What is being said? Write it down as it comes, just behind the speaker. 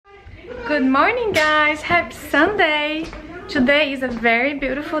Good morning, guys. Happy Sunday. Today is a very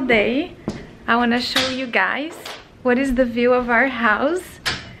beautiful day. I want to show you guys what is the view of our house.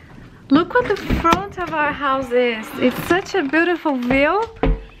 Look what the front of our house is. It's such a beautiful view.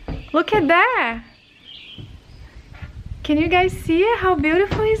 Look at that. Can you guys see it? How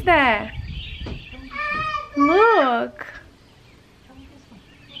beautiful is that? Look.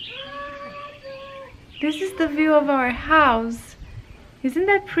 This is the view of our house. Isn't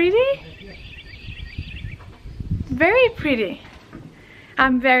that pretty? Very pretty.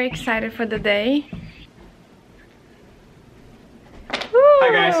 I'm very excited for the day. Ooh.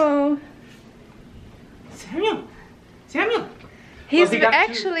 Hi guys. Samuel.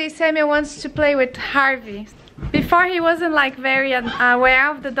 Samuel wants to play with Harvey. Before he wasn't like very aware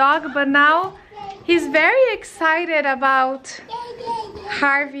of the dog, but now he's very excited about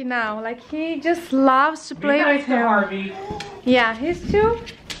Harvey now. Like he just loves to play with him. Harvey. Yeah, he's still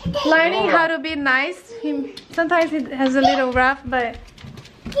learning how to be nice. Sometimes he has a little rough, but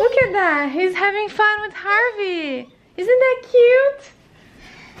look at that. He's having fun with Harvey. Isn't that cute?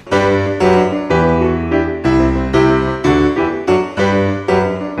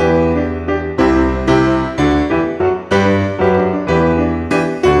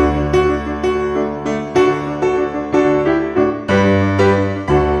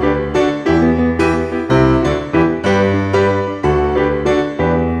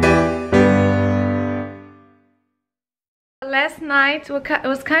 Last night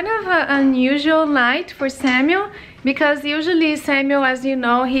was kind of an unusual night for Samuel, because usually Samuel, as you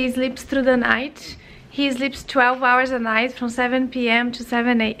know, he sleeps through the night. He sleeps 12 hours a night from 7 p.m. to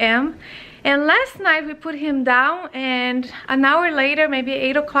 7 a.m. And last night we put him down, and an hour later, maybe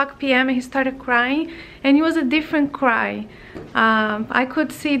 8 o'clock p.m., he started crying, and it was a different cry. I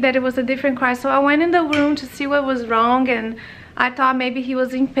could see that it was a different cry, so I went in the room to see what was wrong, and I thought maybe he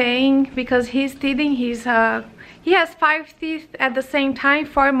was in pain because he's teething. He has 5 teeth at the same time,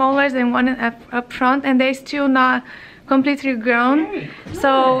 4 molars and 1 up front, and they're still not completely grown.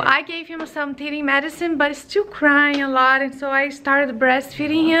 So I gave him some teething medicine, but he's still crying a lot, and so I started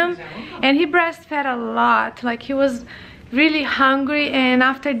breastfeeding him, and he breastfed a lot. Like he was really hungry, and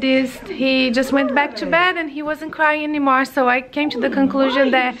after this he just went back to bed and he wasn't crying anymore. So I came to the conclusion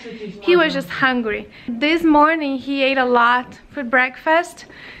that he was just hungry. This morning he ate a lot for breakfast,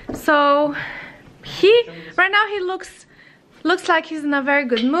 so right now he looks like he's in a very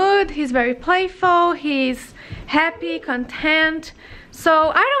good mood. He's very playful, he's happy, content.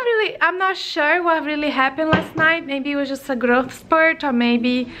 So I'm not sure what really happened last night. Maybe it was just a growth spurt, or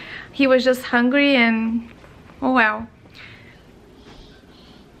maybe he was just hungry, and oh well.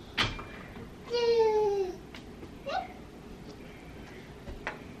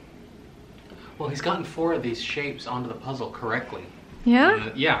 Well, he's gotten 4 of these shapes onto the puzzle correctly.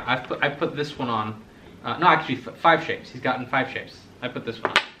 Yeah? Yeah, I put this one on. No, actually 5 shapes. He's gotten 5 shapes. I put this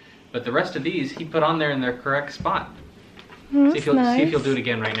one on. But the rest of these he put on there in their correct spot. See if he'll do it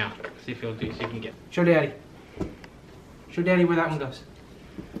again right now. See if you can get. Show Daddy. Show Daddy where that one goes.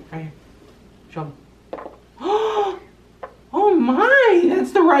 Right here. Show him. Oh my!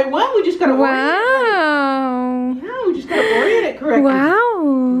 That's the right one. We just gotta orient it. Yeah, we just gotta orient it correctly.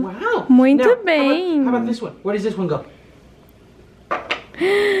 Wow. Muito bem. How about this one? Where does this one go?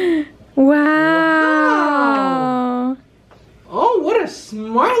 Wow. Oh, what a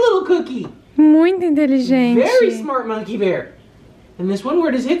smart little cookie. Muito inteligente. Very smart monkey bear. And this one,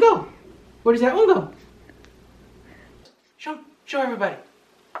 where does it go? Where does that one go? Show everybody.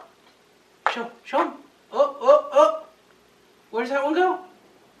 Show them. Oh. Where does that one go?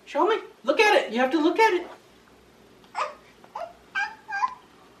 Show me. Look at it. You have to look at it.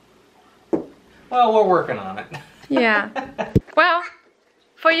 Well, we're working on it. Yeah. Well,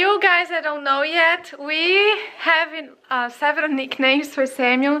 for you guys that don't know yet, we have several nicknames for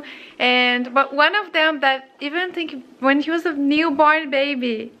Samuel, but one of them that even think when he was a newborn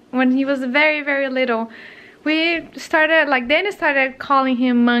baby, when he was very, very little, we started, like Danny started calling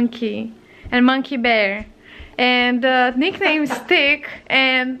him Monkey and Monkey Bear, and the nickname stick,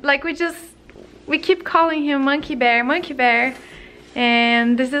 and like we keep calling him Monkey Bear,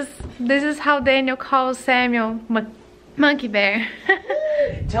 and this is how Daniel calls Samuel, Monkey Bear.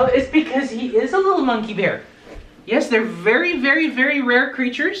 It's because he is a little monkey bear. Yes, they're very, very, very rare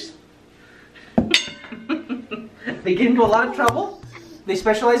creatures. They get into a lot of trouble. They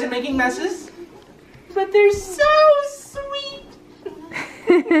specialize in making messes. But they're so sweet.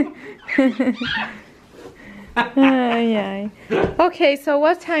 Okay, so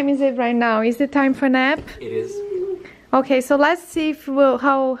what time is it right now? Is it time for nap? It is. Okay, so let's see if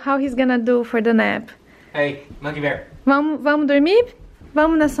how he's gonna do for the nap. Hey, monkey bear. Vamos dormir?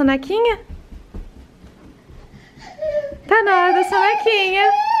 Vamos na sonequinha? Tá na hora da sonequinha.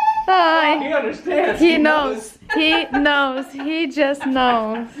 Ai. He understands. He knows. He knows. He just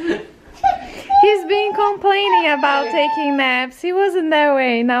knows. He's been complaining about taking naps. He wasn't that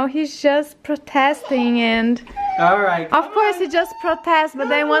way. Now he's just protesting, and Alright. of course he just protests, but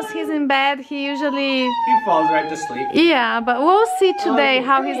then once he's in bed he usually... He falls right to sleep. Yeah, but we'll see today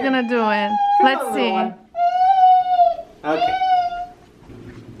how he's gonna do it. Let's see. Okay.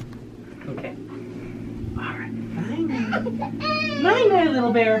 Okay. Alright. Night night,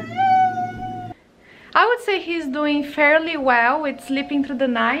 little bear. I would say he's doing fairly well with sleeping through the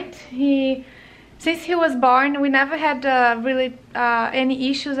night. Since he was born, we never had really any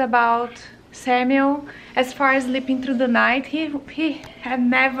issues about Samuel as far as sleeping through the night. He had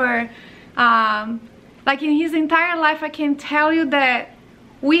never, like in his entire life, I can tell you that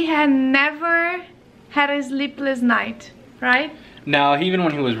we had never had a sleepless night, right? No, even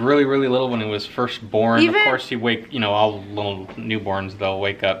when he was really little, when he was first born, of course he all little newborns, they'll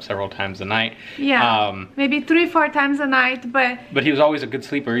wake up several times a night. Yeah, maybe 3-4 times a night, but he was always a good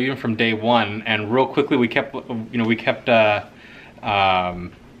sleeper, even from day one. And real quickly, we kept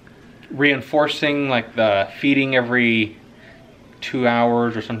reinforcing, like the feeding every 2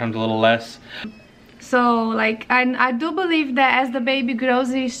 hours or sometimes a little less. So, like, I do believe that as the baby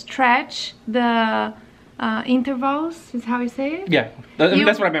grows, you stretch the intervals, is how you say it? Yeah,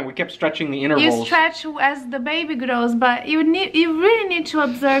 that's what I meant. We kept stretching the intervals. You stretch as the baby grows, but you really need to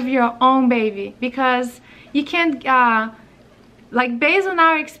observe your own baby, because you can't, like, based on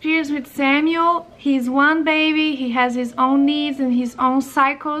our experience with Samuel, he's one baby, he has his own needs and his own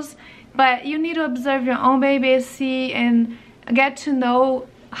cycles, but you need to observe your own baby, see and get to know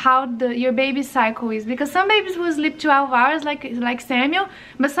how your baby cycle is, because some babies will sleep 12 hours like Samuel,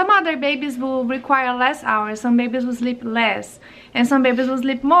 but some other babies will require less hours. Some babies will sleep less, and some babies will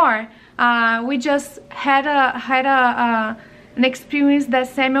sleep more. We just had an experience that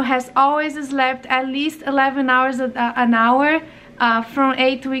Samuel has always slept at least 11 hours an hour from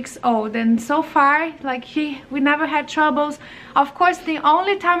 8 weeks old, and so far, like, we never had troubles. Of course, the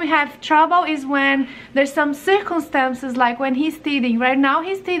only time we have trouble is when there's some circumstances, like when he's teething. Right now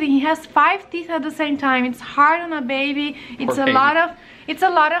he's teething, he has 5 teeth at the same time. It's hard on a baby. It's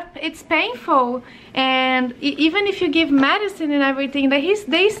painful, and even if you give medicine and everything,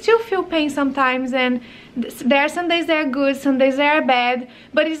 they still feel pain sometimes, and there are some days they are good, some days they are bad,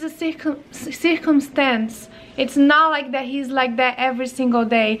 but it's a circumstance. It's not like that he's like that every single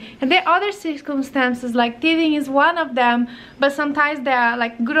day. And there are other circumstances, like teething is one of them, but sometimes there are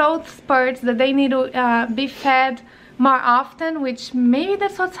like growth spurts that they need to be fed more often, which maybe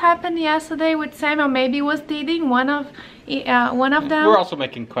that's what's happened yesterday with Samuel. Maybe it was teething, one of them. We're also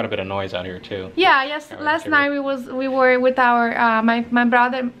making quite a bit of noise out here too. Yeah, yes. Last night we were with our my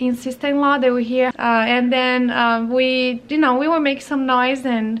brother and sister-in-law. They were here, and then we were making some noise,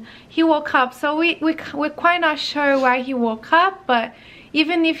 and he woke up. So we're quite not sure why he woke up, but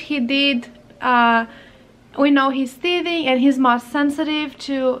even if he did, we know he's teething and he's more sensitive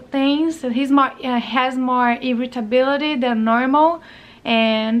to things, and he's more has more irritability than normal.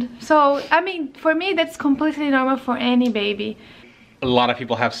 And so, I mean, for me, that's completely normal for any baby. A lot of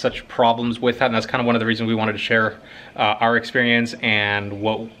people have such problems with that, and that's kind of one of the reasons we wanted to share our experience and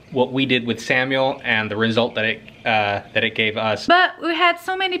what we did with Samuel and the result that it gave us. But we had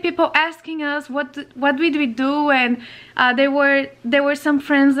so many people asking us what did we do, and there were some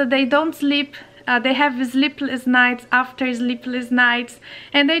friends that they don't sleep. They have sleepless nights after sleepless nights,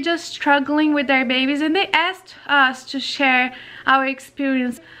 and they're just struggling with their babies, and they asked us to share our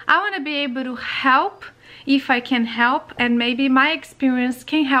experience. I want to be able to help if I can help, and maybe my experience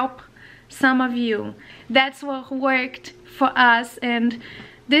can help some of you. That's what worked for us, and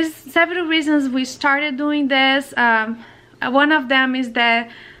there's several reasons we started doing this. One of them is that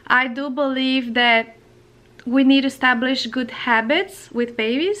I do believe that we need to establish good habits with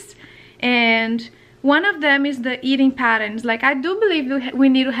babies. And one of them is the eating patterns. Like, I do believe we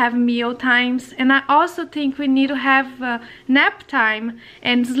need to have meal times, and I also think we need to have nap time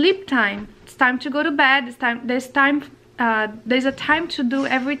and sleep time. It's time to go to bed. There's a time to do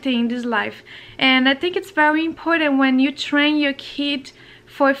everything in this life. And I think it's very important when you train your kid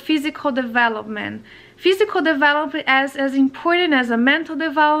for physical development. Physical development as important as a mental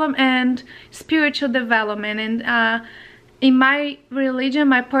development and spiritual development. And in my religion,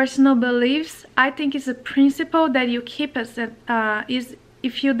 my personal beliefs, I think it's a principle that you keep is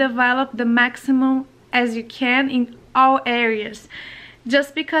if you develop the maximum as you can in all areas.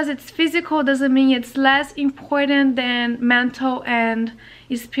 Just because it's physical doesn't mean it's less important than mental and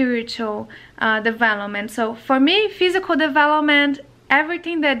spiritual development. So for me, physical development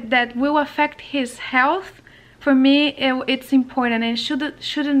everything that will affect his health, for me, it's important and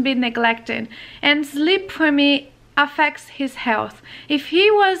shouldn't be neglected. And sleep for me affects his health. If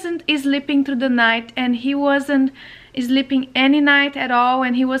he wasn't sleeping through the night and he wasn't sleeping any night at all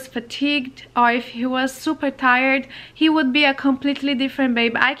and he was fatigued, or if he was super tired, he would be a completely different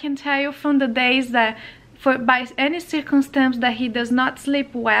baby. I can tell you from the days that by any circumstance that he does not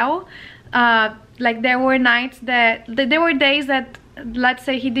sleep well, like there were nights that there were days that, let's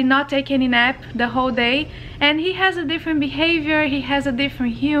say, he did not take any nap the whole day, and he has a different behavior, he has a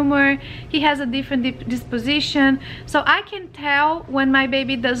different humor, he has a different disposition. So I can tell when my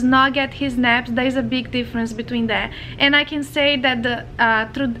baby does not get his naps. There is a big difference between that. And I can say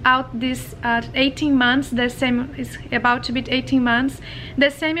that throughout this 18 months, that Samuel is about to be 18 months,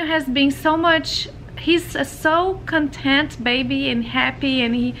 that Samuel has been so much, he's a so content baby and happy,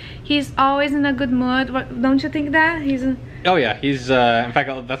 and he's always in a good mood. Don't you think that? Oh yeah, he's in fact,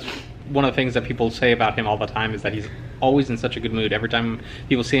 that's one of the things that people say about him all the time, is that he's always in such a good mood. Every time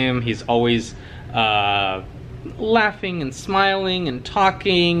people see him, he's always laughing and smiling and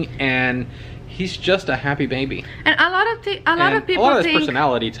talking, and he's just a happy baby. And a lot of people a lot of think, his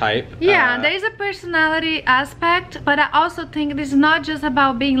personality type. Yeah, there is a personality aspect, but I also think this is not just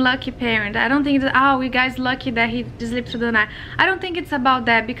about being lucky parent. I don't think that, oh, you guys lucky that he sleeps through the night. I don't think it's about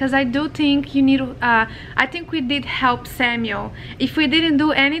that, because I do think you need to, I think we did help Samuel. If we didn't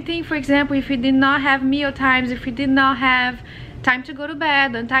do anything, for example, if we did not have meal times, if we did not have time to go to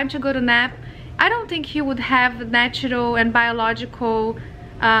bed and time to go to nap, I don't think he would have natural and biological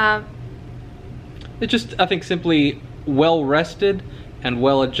It's just, I think, simply well-rested and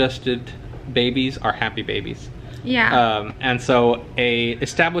well-adjusted babies are happy babies. Yeah. And so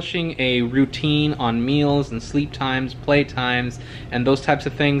establishing a routine on meals and sleep times, play times, and those types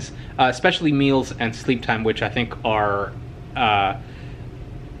of things, especially meals and sleep time, which I think are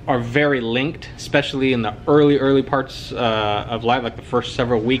very linked, especially in the early parts of life, like the first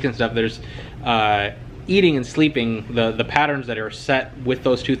several weeks and stuff. There's eating and sleeping, the patterns that are set with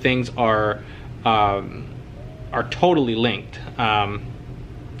those two things are totally linked.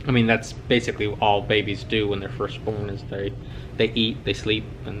 I mean, that's basically all babies do when they're first born, is they eat, they sleep,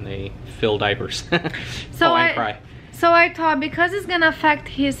 and they fill diapers. So and cry. So I thought, because it's gonna affect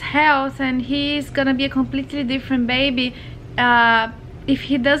his health and he's gonna be a completely different baby, if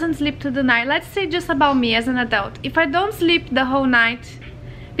he doesn't sleep through the night, let's say just about me as an adult, if I don't sleep the whole night,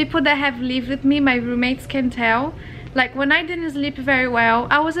 people that have lived with me, my roommates, can tell. Like, when I didn't sleep very well,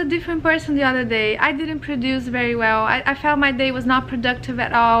 I was a different person the other day. I didn't produce very well. I felt my day was not productive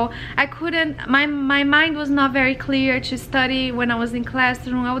at all. I couldn't, my mind was not very clear to study when I was in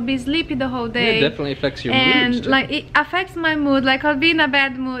classroom. I would be sleepy the whole day. Yeah, it definitely affects your mood. And like, it affects my mood. Like, I'll be in a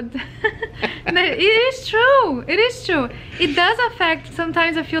bad mood. It is true. It is true. It does affect,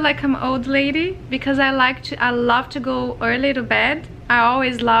 sometimes I feel like I'm an old lady, because I love to go early to bed. I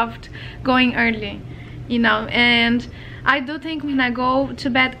always loved going early, you know, and I do think when I go to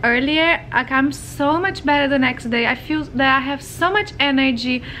bed earlier, like, I'm so much better the next day. I feel that I have so much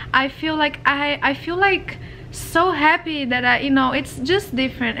energy. I feel like I feel like so happy that you know, it's just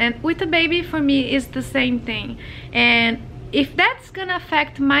different. And with the baby, for me, it's the same thing. And if that's gonna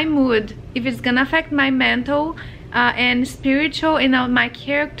affect my mood, if it's gonna affect my mental and spiritual, you know, my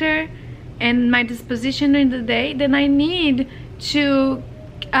character and my disposition in the day, then I need to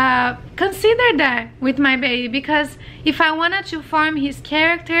consider that with my baby. Because if I wanted to form his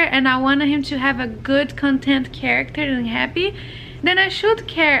character and I wanted him to have a good, content character and happy, then I should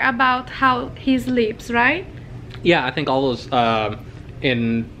care about how he sleeps, right? Yeah, I think all those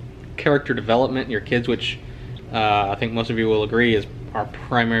in character development in your kids, which I think most of you will agree is our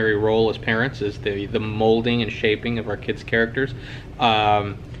primary role as parents, is the molding and shaping of our kids' characters.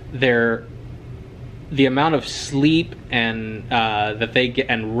 The amount of sleep and that they get,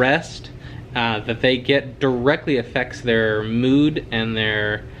 and rest that they get, directly affects their mood and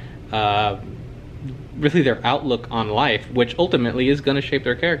their really their outlook on life, which ultimately is going to shape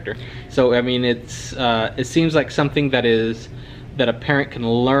their character. So I mean, it seems like something that a parent can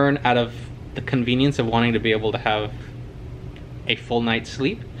learn out of the convenience of wanting to be able to have a full night's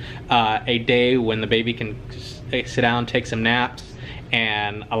sleep, a day when the baby can sit down, take some naps,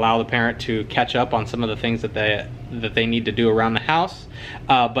 and allow the parent to catch up on some of the things that they need to do around the house.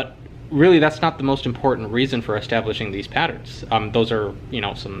 But really, that's not the most important reason for establishing these patterns. Those are, you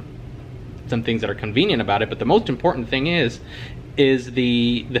know, some things that are convenient about it, but the most important thing is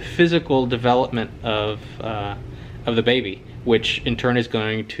the physical development of the baby, which in turn is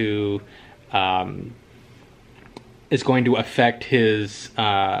going to affect his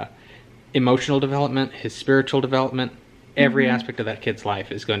emotional development, his spiritual development, every aspect of that kid's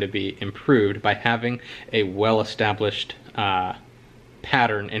life is going to be improved by having a well-established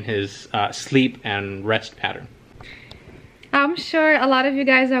pattern in his sleep and rest pattern. I'm sure a lot of you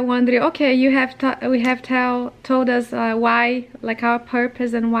guys are wondering, okay, we have told us why, like our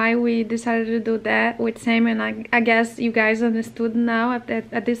purpose and why we decided to do that with Sam, and I guess you guys understood now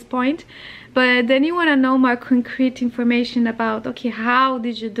at this point. But then you want to know more concrete information about, okay, how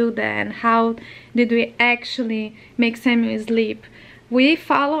did you do that and how did we actually make Samuel sleep? We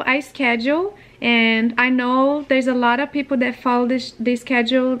follow a schedule, and I know there's a lot of people that follow this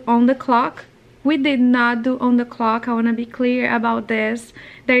schedule on the clock. We did not do on the clock. I want to be clear about this.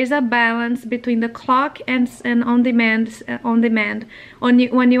 There is a balance between the clock and on demand.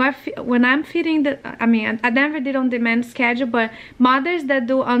 When I'm feeding I never did on demand schedule, but mothers that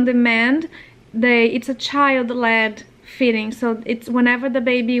do on demand, it's a child-led feeding. So it's whenever the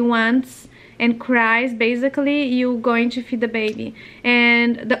baby wants and cries, basically you're going to feed the baby.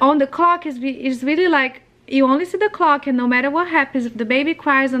 And on the clock is really like, you only see the clock, and no matter what happens, if the baby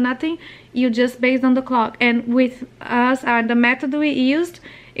cries or nothing, you just based on the clock. And with us, the method we used,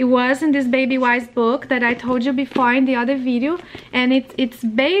 it was in this Baby Wise book that I told you before in the other video, and it's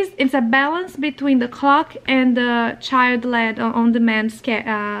a balance between the clock and the child-led on-demand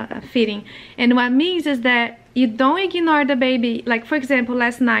feeding. And what it means is that you don't ignore the baby. Like, for example,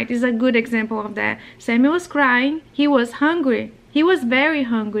 last night is a good example of that. Samuel was crying. He was hungry. He was very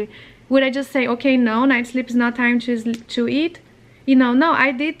hungry. Would I just say, okay, no, night sleep is not time to eat? You know, no,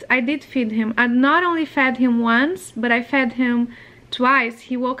 I did feed him. I not only fed him once, but I fed him twice.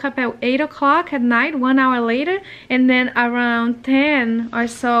 He woke up at 8 o'clock at night, 1 hour later, and then around 10 or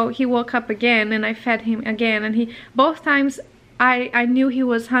so, he woke up again, and I fed him again. And both times, I knew he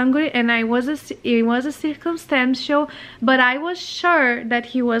was hungry, and it was a circumstantial, but I was sure that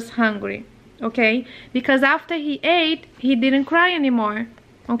he was hungry, okay? Because after he ate, he didn't cry anymore.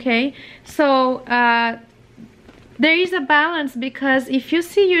 Okay, so there is a balance, because if you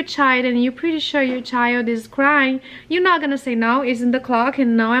see your child and you're pretty sure your child is crying, you're not gonna say, no, it's in the clock,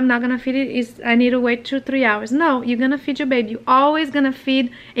 and no, I'm not gonna feed it, I need to wait 2-3 hours. No, you're gonna feed your baby. You're always gonna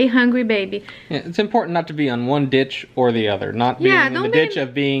feed a hungry baby. Yeah, it's important not to be on one ditch or the other, not being in the ditch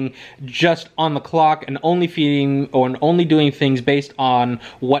of being just on the clock and only feeding or only doing things based on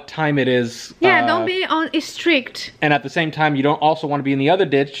what time it is. Yeah, don't be strict. And at the same time, you don't also want to be in the other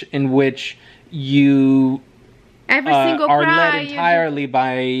ditch in which you every single are cry, led entirely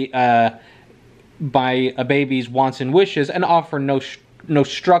by a baby's wants and wishes, and offer no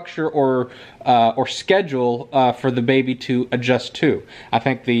structure or schedule for the baby to adjust to. I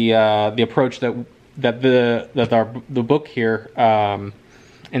think the approach that the book here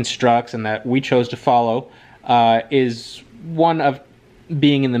instructs, and that we chose to follow, is one of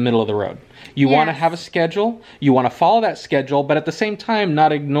being in the middle of the road. You want to have a schedule, you want to follow that schedule, but at the same time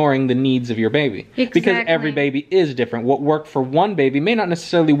not ignoring the needs of your baby. Exactly. Because every baby is different. What worked for one baby may not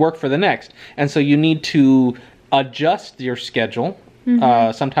necessarily work for the next. And so you need to adjust your schedule,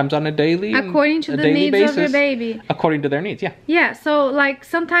 sometimes on a daily according to the needs basis, of your baby. According to their needs, yeah. Yeah, so like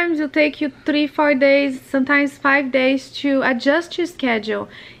sometimes it'll take you 3-4 days, sometimes 5 days to adjust your schedule.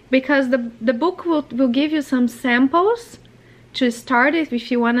 Because the book will give you some samples to start it, if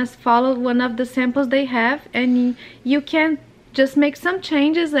you want to follow one of the samples they have, and you can just make some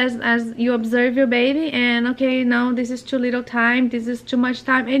changes as you observe your baby, and okay, no, this is too little time, this is too much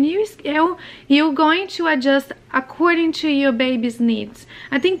time, and you're going to adjust according to your baby's needs.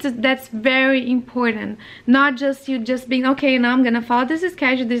 I think that's very important. Not just you just being, okay, now I'm gonna follow this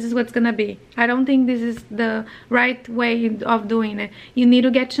schedule, this is what's gonna be. I don't think this is the right way of doing it. You need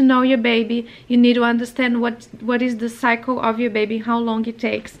to get to know your baby. You need to understand what is the cycle of your baby, how long it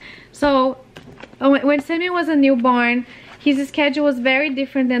takes. So when Samuel was a newborn, his schedule was very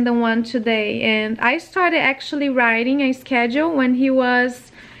different than the one today, and I started actually writing a schedule when he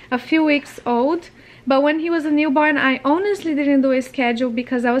was a few weeks old. But when he was a newborn, I honestly didn't do a schedule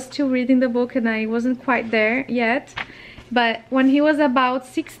because I was still reading the book and I wasn't quite there yet. But when he was about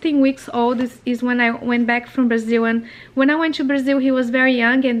 16 weeks old is when I went back from Brazil. And when I went to Brazil, he was very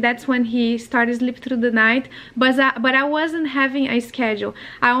young, and that's when he started sleep through the night. But I wasn't having a schedule.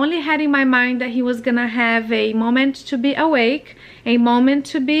 I only had in my mind that he was gonna have a moment to be awake, a moment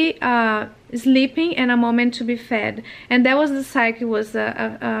to be sleeping, and a moment to be fed. And that was the cycle. It was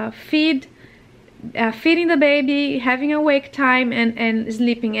feeding the baby, having a wake time, and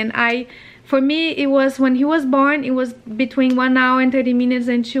sleeping. And For me, it was when he was born, it was between 1 hour and 30 minutes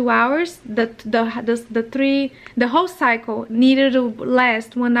and 2 hours. The whole cycle needed to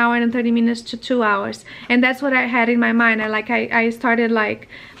last 1 hour and 30 minutes to 2 hours. And that's what I had in my mind. I started like,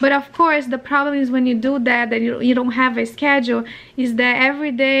 but of course, the problem is when you do that you don't have a schedule, is that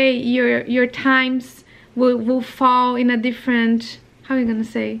every day your times will fall in a different, how are you gonna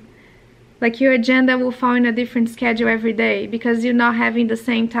say? Like your agenda will fall in a different schedule every day because you're not having the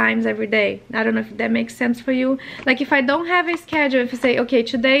same times every day. I don't know if that makes sense for you. Like if I don't have a schedule, if you say, okay,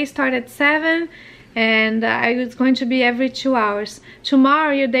 today start at 7 and it's going to be every 2 hours.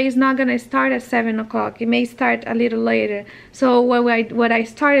 Tomorrow your day is not going to start at 7 o'clock. It may start a little later. So what I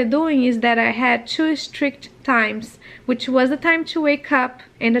started doing is that I had 2 strict times, which was the time to wake up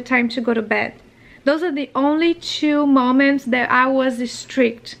and the time to go to bed. Those are the only 2 moments that I was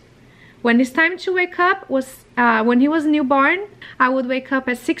strict. When it's time to wake up was when he was newborn. I would wake up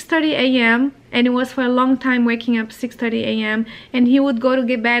at 6:30 a.m. and it was for a long time waking up 6:30 a.m. and he would go to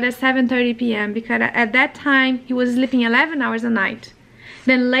get bed at 7:30 p.m. because at that time he was sleeping 11 hours a night.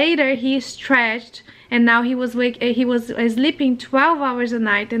 Then later he stretched and now he was sleeping 12 hours a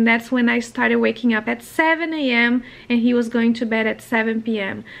night, and that's when I started waking up at 7 a.m. and he was going to bed at 7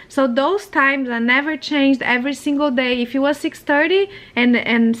 p.m. So those times I never changed every single day. If it was 6:30 and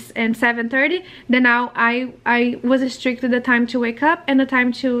 7:30, then I was strict to the time to wake up and the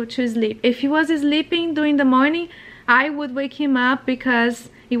time to sleep. If he was sleeping during the morning, I would wake him up because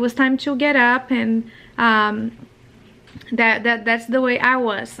it was time to get up, and that's the way I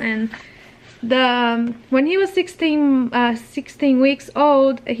was. And when he was 16 weeks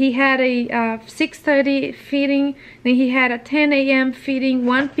old, he had a 6:30 feeding, then he had a 10 a.m. feeding,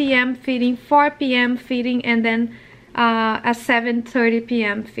 1 p.m. feeding, 4 p.m. feeding, and then a 7:30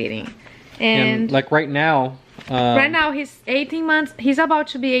 p.m. feeding. And like right now, right now he's 18 months. He's about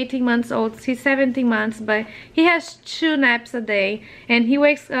to be 18 months old. He's 17 months, but he has 2 naps a day, and he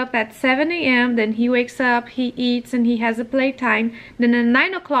wakes up at 7 a.m. Then he wakes up, he eats, and he has a playtime. Then at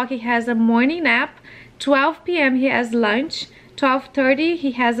 9 o'clock he has a morning nap. 12 p.m. he has lunch. 12:30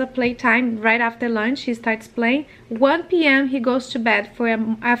 he has a playtime. Right after lunch he starts playing. 1 p.m. he goes to bed for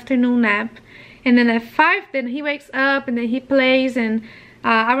an afternoon nap, and then at 5 then he wakes up and then he plays, and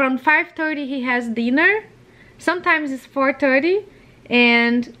around 5:30 he has dinner. Sometimes it's 4:30,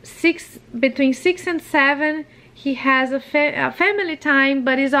 and between 6 and 7 he has a family time,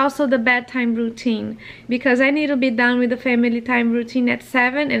 but it's also the bedtime routine because I need to be done with the family time routine at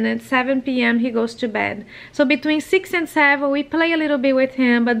 7, and at 7 p.m. he goes to bed. So between 6 and 7 we play a little bit with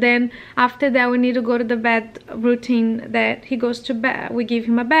him, but then after that we need to go to the bed routine that he goes to bed. We give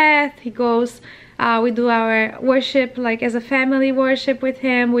him a bath, he goes, we do our worship like as a family worship with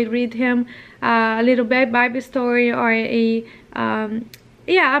him. We read him a little Bible story or a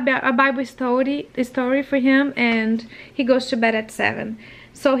Bible story for him, and he goes to bed at 7.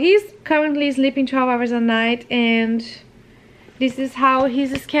 So he's currently sleeping 12 hours a night, and this is how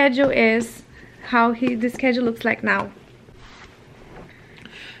his schedule is, the schedule looks like now.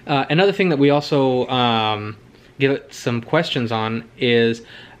 Another thing that we also get some questions on is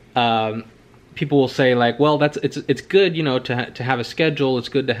people will say like, well, it's good, you know, to have a schedule. It's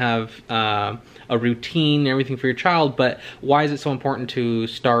good to have a routine, everything for your child. But why is it so important to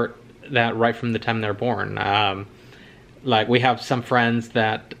start that right from the time they're born? Like we have some friends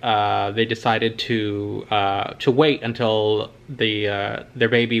that they decided to wait until their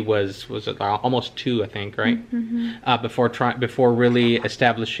baby was almost 2, I think, right? Mm-hmm. Before really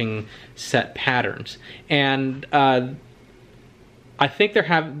establishing set patterns, and I think they're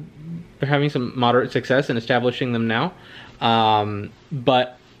having some moderate success in establishing them now,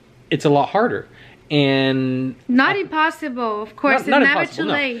 but it's a lot harder. And not impossible, of course. Not it's never too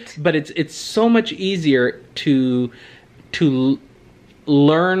late. But it's so much easier to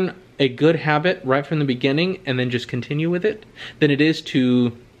learn a good habit right from the beginning and then just continue with it than it is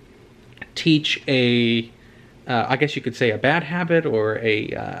to teach I guess you could say a bad habit or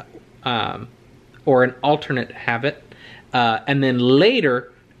an alternate habit, and then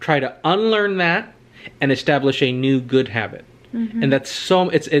later try to unlearn that and establish a new good habit. Mm-hmm. And that's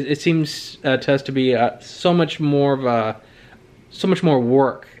it seems to us to be so much more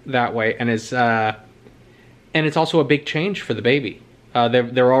work that way, and it's also a big change for the baby.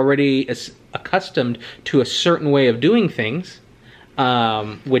 They're already accustomed to a certain way of doing things,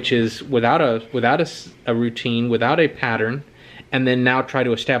 which is without a routine, without a pattern, and then now try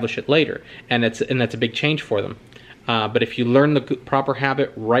to establish it later, and that's a big change for them. But if you learn the proper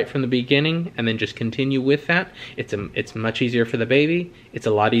habit right from the beginning and then just continue with that, it's much easier for the baby. It's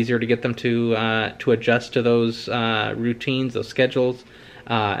a lot easier to get them to adjust to those routines, those schedules,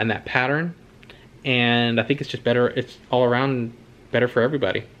 and that pattern. and I think it's just better. It's all around better for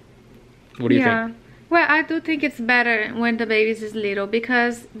everybody. What do you think? Well, I do think it's better when the baby is little,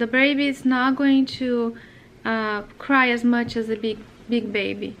 because the baby is not going to cry as much as a big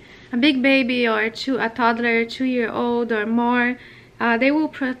baby. A big baby or a toddler, 2-year-old or more, they will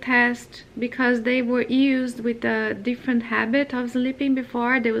protest because they were used with a different habit of sleeping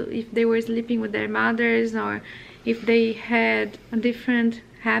before. If they were sleeping with their mothers, or if they had a different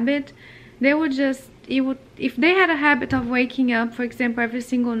habit, they would just, if they had a habit of waking up, for example, every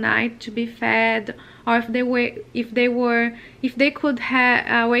single night to be fed, or if they could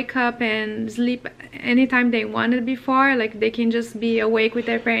wake up and sleep anytime they wanted before, like they can just be awake with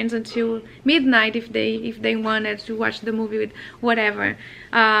their parents until midnight if they wanted to watch the movie with whatever.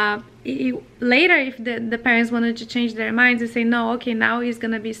 Later, if the parents wanted to change their minds and say, no, okay, now it's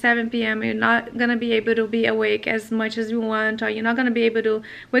gonna be 7 p.m. you're not gonna be able to be awake as much as you want, or you're not gonna be able to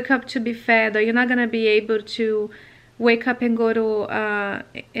wake up to be fed, or you're not gonna be able to wake up and go to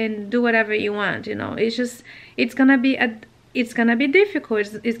and do whatever you want, you know. It's gonna be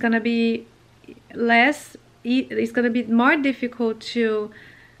difficult. It's gonna be it's gonna be more difficult to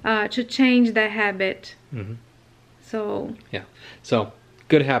change that habit. Mm-hmm. So yeah, so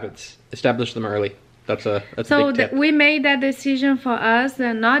good habits, establish them early. That's a big tip. We made that decision for us,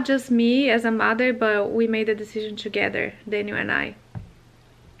 and not just me as a mother, but we made the decision together, Daniel and I.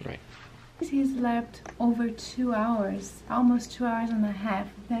 Right. He slept over 2 hours, almost 2 hours and a half.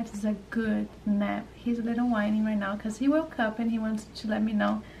 That is a good nap. He's a little whining right now because he woke up and he wants to let me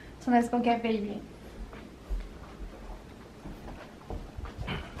know. So let's go get baby.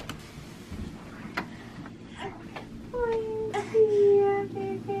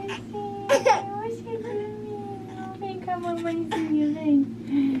 Vem cá, mamãezinha, vem.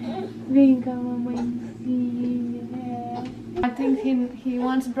 Vem cá, mamãezinha. I think he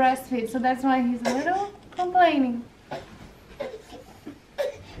wants breastfeed, so that's why he's a little complaining.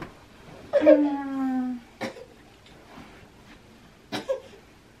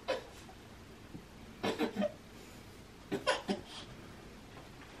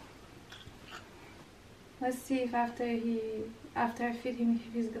 Let's see if after I feed him,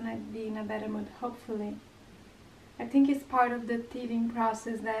 if he's gonna be in a better mood. Hopefully. I think it's part of the teething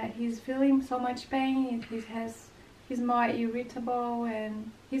process that he's feeling so much pain. He's more irritable,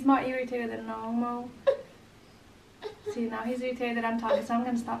 and he's more irritated than normal. See, now he's irritated that I'm talking, so I'm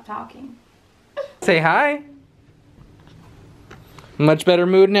gonna stop talking. Say hi. Much better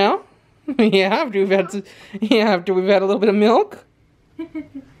mood now? Yeah, after we've had a little bit of milk.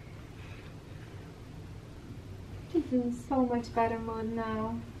 He's in so much better mood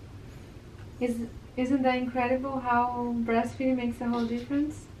now. Isn't that incredible how breastfeeding makes a whole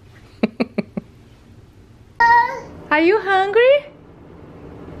difference? Are you hungry?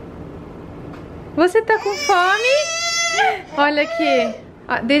 Você tá com fome? Olha aqui.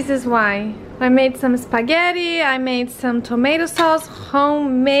 This is why. I made some spaghetti, I made some tomato sauce,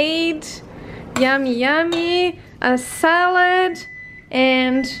 homemade, yummy yummy, a salad,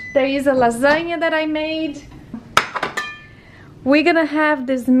 and there is a lasagna that I made. We're gonna have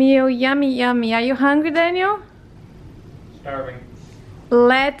this meal, yummy yummy. Are you hungry, Daniel? Starving.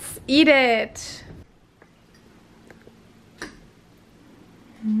 Let's eat it.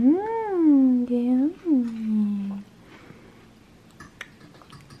 Yummy.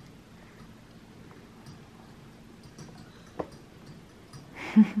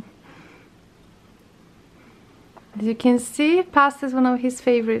 As you can see, pasta is one of his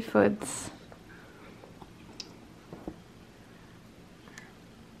favorite foods.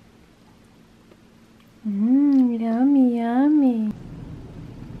 Yummy, yummy.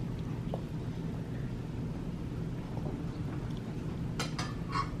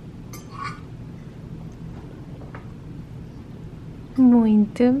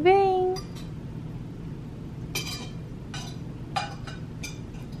 Muito bem.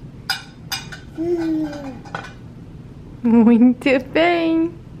 Muito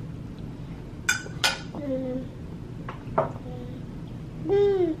bem.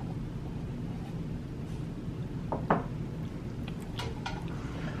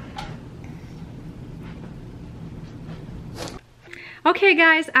 Okay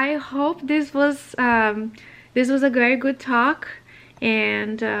guys, I hope this was a very good talk,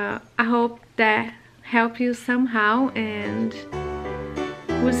 and I hope that helped you somehow, and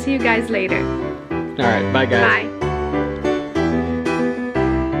we'll see you guys later. All right, bye guys. Bye.